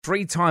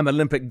Three-time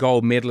Olympic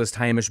gold medalist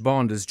Hamish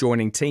Bond is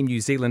joining Team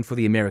New Zealand for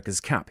the America's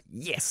Cup.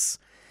 Yes!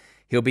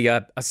 He'll be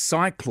a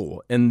cyclor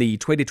in the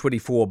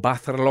 2024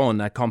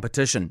 Barcelona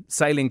competition.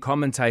 Sailing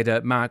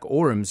commentator Mark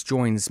Orams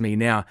joins me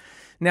now.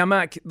 Now,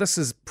 Mark, this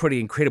is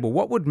pretty incredible.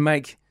 What would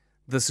make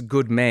this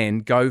good man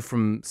go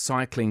from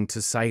cycling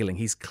to sailing?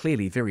 He's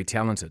clearly very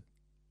talented.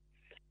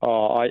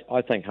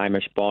 I think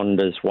Hamish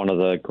Bond is one of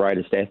the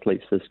greatest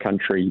athletes this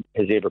country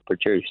has ever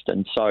produced.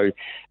 And so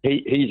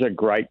he's a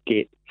great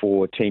get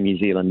for Team New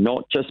Zealand,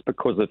 not just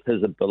because of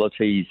his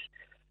abilities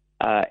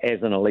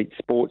as an elite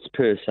sports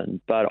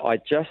person, but I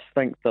just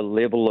think the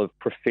level of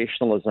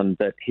professionalism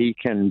that he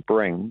can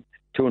bring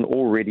to an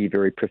already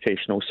very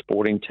professional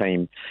sporting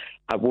team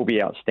will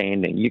be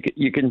outstanding.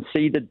 You can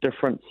see the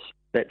difference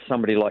that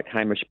somebody like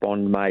Hamish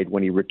Bond made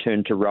when he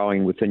returned to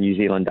rowing with the New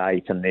Zealand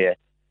 8 and their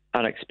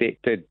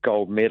unexpected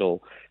gold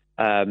medal.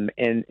 And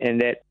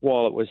that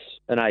while it was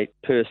an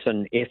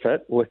 8-person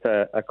effort with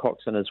a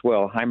coxswain as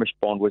well, Hamish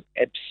Bond was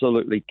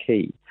absolutely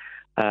key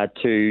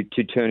to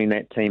turning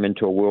that team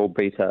into a world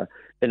beater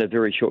in a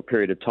very short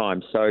period of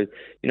time. So,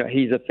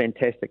 he's a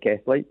fantastic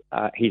athlete.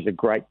 He's a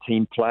great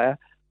team player.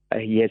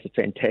 He has a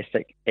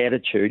fantastic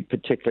attitude,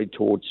 particularly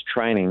towards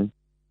training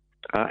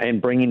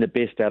and bringing the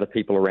best out of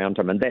people around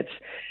him. And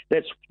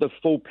that's the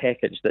full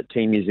package that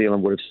Team New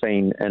Zealand would have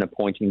seen in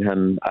appointing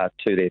him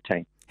to their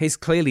team. He's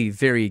clearly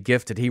very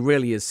gifted. He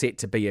really is set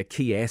to be a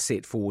key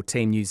asset for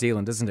Team New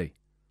Zealand, isn't he?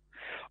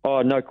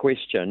 Oh, no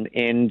question.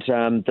 And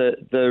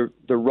the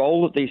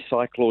role that these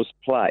cyclists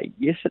play,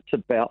 yes, it's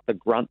about the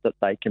grunt that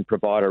they can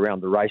provide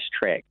around the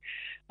racetrack.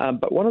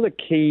 But one of the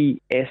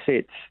key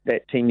assets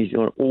that Team New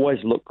Zealand always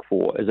look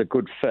for is a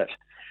good fit.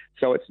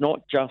 So it's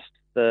not just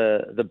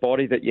the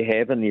body that you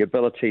have and the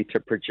ability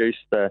to produce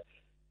the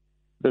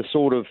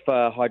sort of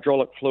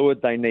hydraulic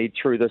fluid they need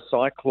through the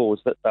cyclors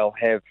that they'll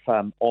have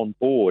on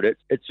board.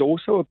 It's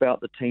also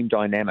about the team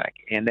dynamic,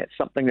 and that's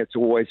something that's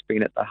always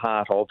been at the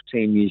heart of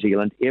Team New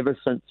Zealand ever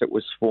since it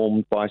was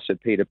formed by Sir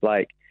Peter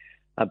Blake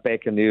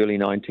back in the early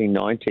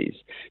 1990s.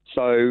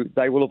 So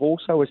they will have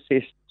also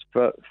assessed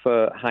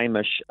for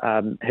Hamish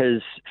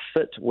his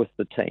fit with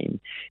the team,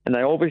 and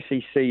they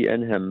obviously see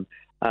in him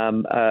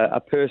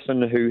a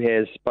person who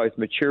has both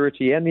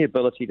maturity and the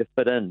ability to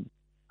fit in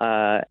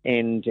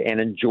and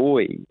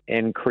enjoy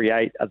and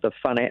create the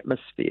fun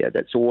atmosphere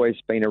that's always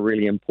been a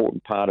really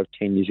important part of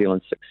Team New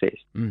Zealand's success.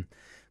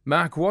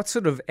 Mark, what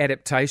sort of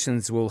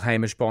adaptations will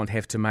Hamish Bond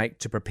have to make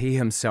to prepare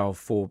himself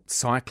for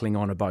cycling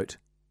on a boat?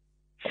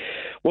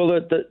 Well,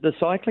 the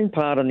cycling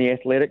part and the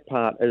athletic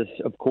part has,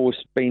 of course,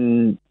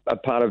 been a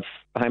part of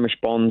Hamish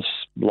Bond's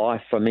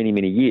life for many,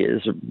 many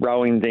years,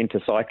 rowing then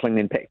to cycling,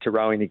 then back to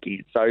rowing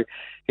again. So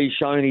he's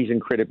shown he's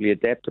incredibly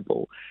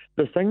adaptable.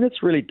 The thing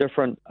that's really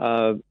different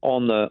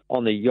on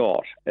the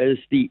yacht is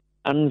the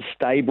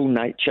unstable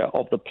nature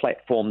of the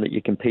platform that you're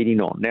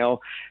competing on.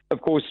 Now,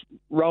 of course,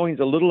 rowing's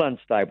a little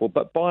unstable,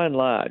 but by and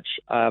large,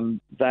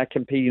 they're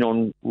competing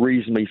on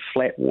reasonably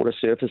flat water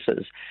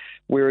surfaces.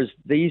 Whereas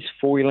these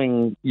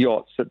foiling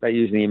yachts that they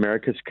use in the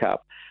America's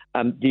Cup,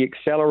 the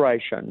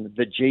acceleration,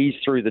 the G's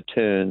through the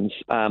turns,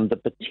 the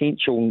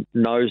potential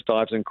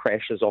nosedives and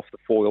crashes off the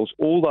foils,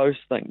 all those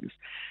things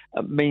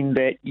mean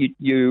that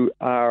you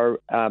are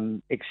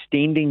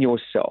extending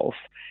yourself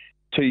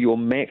to your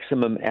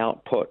maximum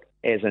output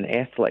as an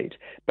athlete,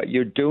 but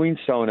you're doing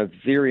so in a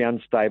very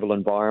unstable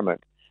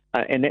environment.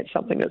 And that's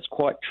something that's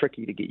quite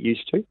tricky to get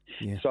used to.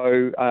 Yeah.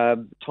 So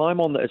time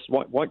on this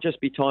won't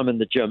just be time in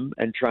the gym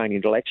and training.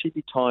 It'll actually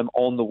be time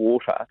on the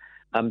water,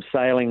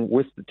 sailing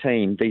with the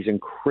team, these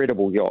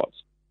incredible yachts.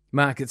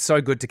 Mark, it's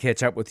so good to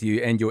catch up with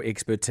you and your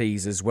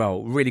expertise as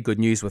well. Really good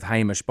news with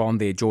Hamish Bond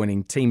there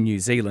joining Team New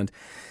Zealand.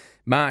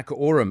 Mark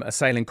Oram, a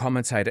sailing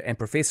commentator and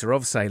professor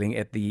of sailing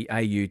at the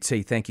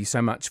AUT, thank you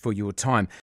so much for your time.